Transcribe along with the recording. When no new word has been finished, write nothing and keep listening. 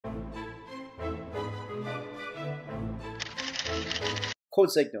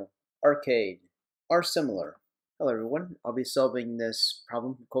Codesignal, arcade, are similar. Hello everyone, I'll be solving this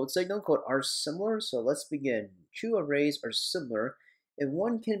problem from Codesignal called are similar, so let's begin. Two arrays are similar if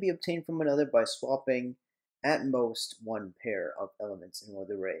one can be obtained from another by swapping at most one pair of elements in one of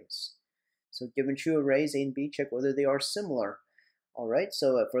the arrays. So given two arrays A and B, check whether they are similar. Alright,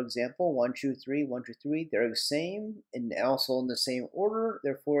 so for example, 1, 2, 3, 1, 2, 3, they're the same and also in the same order,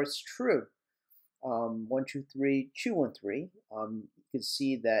 therefore it's true. 1, 2, 3, 2, 1, 3. You can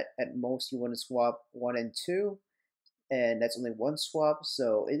see that at most you want to swap 1 and 2, and that's only one swap,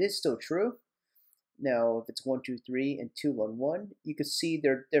 so it is still true. Now, if it's 1, 2, 3, and 2, 1, 1, you can see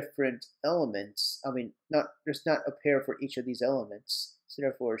they're different elements. There's not a pair for each of these elements, so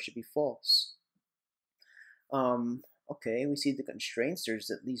therefore it should be false. Okay, we see the constraints.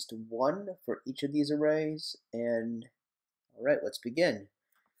 There's at least one for each of these arrays, and all right, let's begin.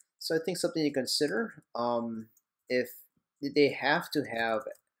 So I think something to consider, if they have to have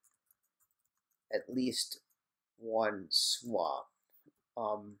at least one swap.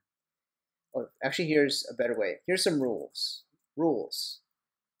 Actually, here's a better way. Here's some rules.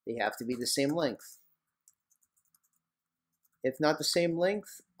 They have to be the same length. If not the same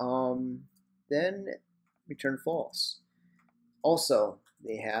length, then return false. Also,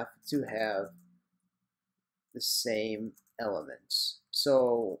 they have to have the same elements.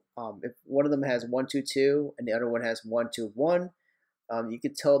 So if one of them has 1, 2, 2, and the other one has 1, 2, 1, you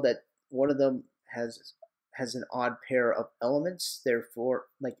can tell that one of them has an odd pair of elements. Therefore,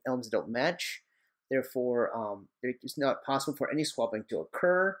 like elements that don't match. Therefore, it's not possible for any swapping to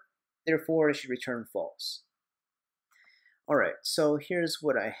occur. Therefore, it should return false. All right, so here's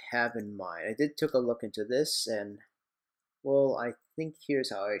what I have in mind. I did took a look into this, and well, I think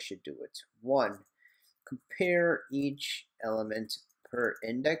here's how I should do it. 1. Compare each element per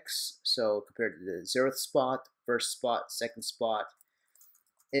index. So compare to the 0th spot, 1st spot, 2nd spot.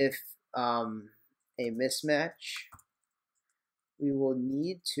 If a mismatch, we will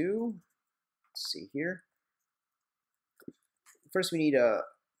need to, let's see here. First, we need to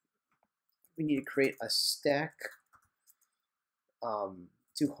create a stack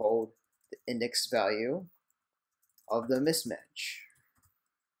to hold the index value of the mismatch.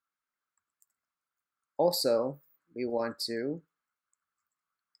 Also, we want to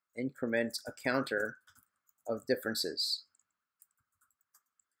increment a counter of differences.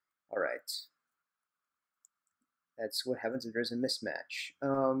 All right. That's what happens if there's a mismatch.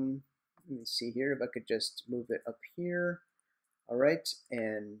 Let me see here if I could just move it up here. All right,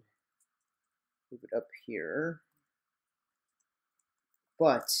 and move it up here.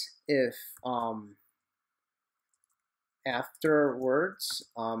 But if afterwards,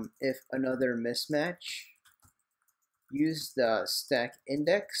 if another mismatch, use the stack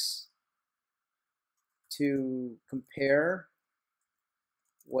index to compare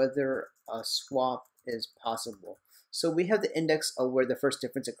whether a swap is possible. So we have the index of where the first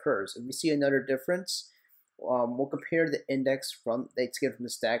difference occurs. If we see another difference, we'll compare the index that's given from the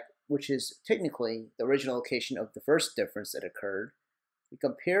stack, which is technically the original location of the first difference that occurred. We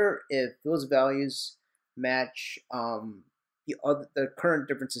compare if those values match the current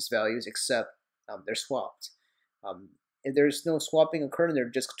differences values, except they're swapped. If there's no swapping occurring, they're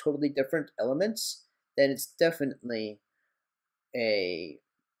just totally different elements, then it's definitely it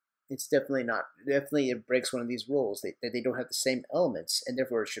breaks one of these rules that they don't have the same elements, and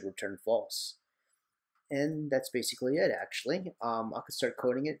therefore it should return false. And that's basically it, actually. I could start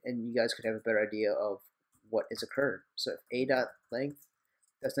coding it, and you guys could have a better idea of what has occurred. So if a.length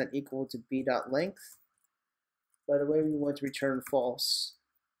does not equal to b.length, by the way, we want to return false.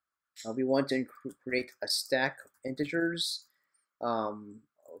 We want to create a stack of integers of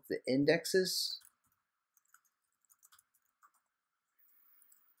the indexes.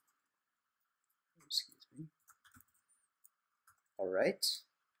 Excuse me. All right.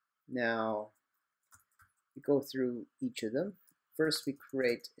 Now we go through each of them. First, we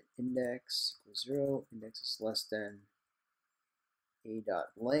create an index equals 0. Index is less than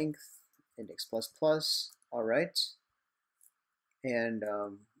a.length. Index plus plus. All right. And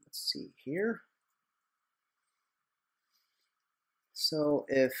let's see here. So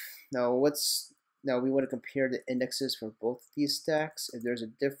now we want to compare the indexes for both these stacks. If there's a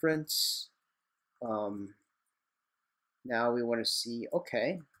difference, now we want to see,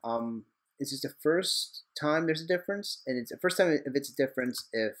 okay, this is the first time there's a difference, and it's the first time if it's a difference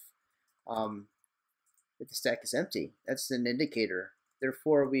if the stack is empty. That's an indicator.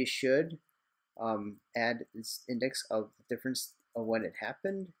 Therefore, we should add this index of the difference of when it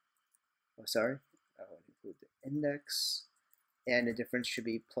happened. Oh, sorry, I want to include the index, and the difference should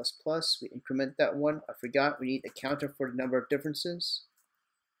be plus plus. We increment that one. I forgot we need a counter for the number of differences.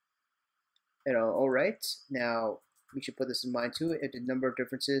 All right. Now we should put this in mind too. If the number of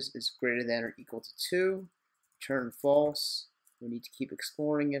differences is greater than or equal to 2, return false. We need to keep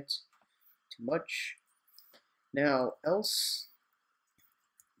exploring it. Too much. Now, else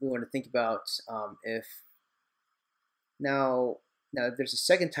we want to think about if now if there's a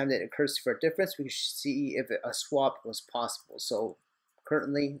second time that occurs for a difference, we should see if a swap was possible. So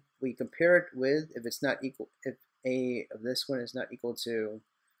currently we compare it with if it's not equal, if a of this one is not equal to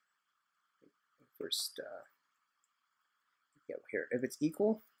first here, if it's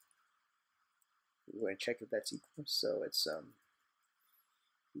equal, we're going to check if that's equal. So it's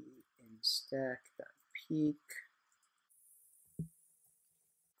b in stack dot peak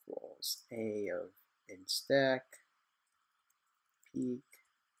equals a of in stack peak.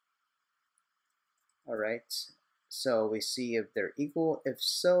 All right, so we see if they're equal. If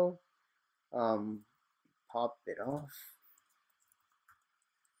so, pop it off.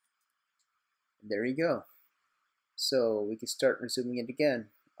 There you go. So we can start resuming it again,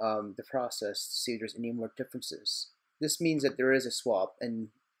 the process, to see if there's any more differences. This means that there is a swap, and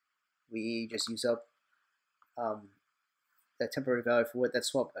we just use up that temporary value for what that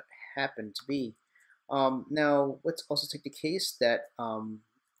swap happened to be. Now, let's also take the case that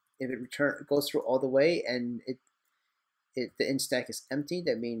if it goes through all the way and the in stack is empty,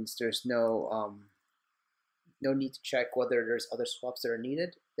 that means there's no need to check whether there's other swaps that are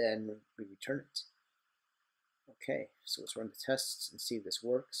needed. Then we return it. Okay, so let's run the tests and see if this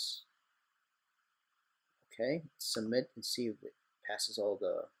works. Okay, submit and see if it passes all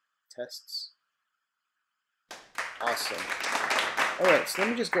the tests. Awesome. All right, so let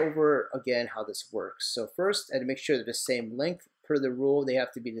me just go over again how this works. So first, I had to make sure they're the same length. Per the rule, they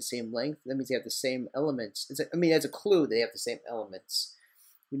have to be the same length. That means they have the same elements. As a clue, they have the same elements.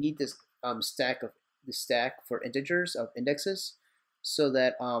 We need this stack for integers of indexes, so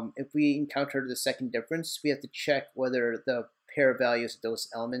that if we encounter the second difference, we have to check whether the pair values of those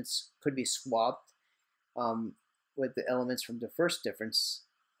elements could be swapped with the elements from the first difference,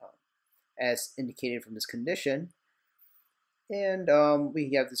 as indicated from this condition. And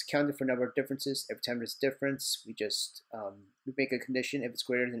we have this counted for number of differences. Every time there's a difference, we just we make a condition. If it's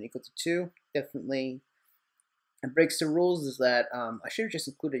greater than or equal to 2, definitely it breaks the rules. Is that I should have just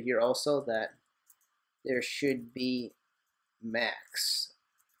included here also that there should be max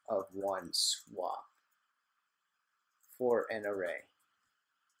of one swap for an array.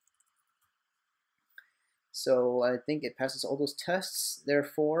 So I think it passes all those tests.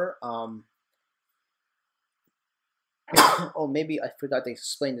 Therefore, oh, maybe I forgot to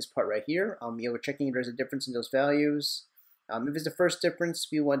explain this part right here. We're checking if there's a difference in those values. If it's the first difference,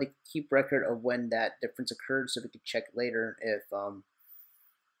 we want to keep record of when that difference occurred, so we can check later if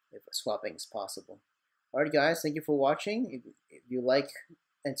swapping is possible. Alright guys, thank you for watching. If you like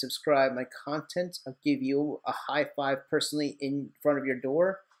and subscribe my content, I'll give you a high five personally in front of your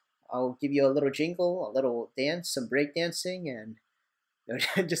door. I'll give you a little jingle, a little dance, some break dancing, and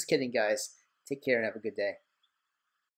just kidding guys. Take care and have a good day.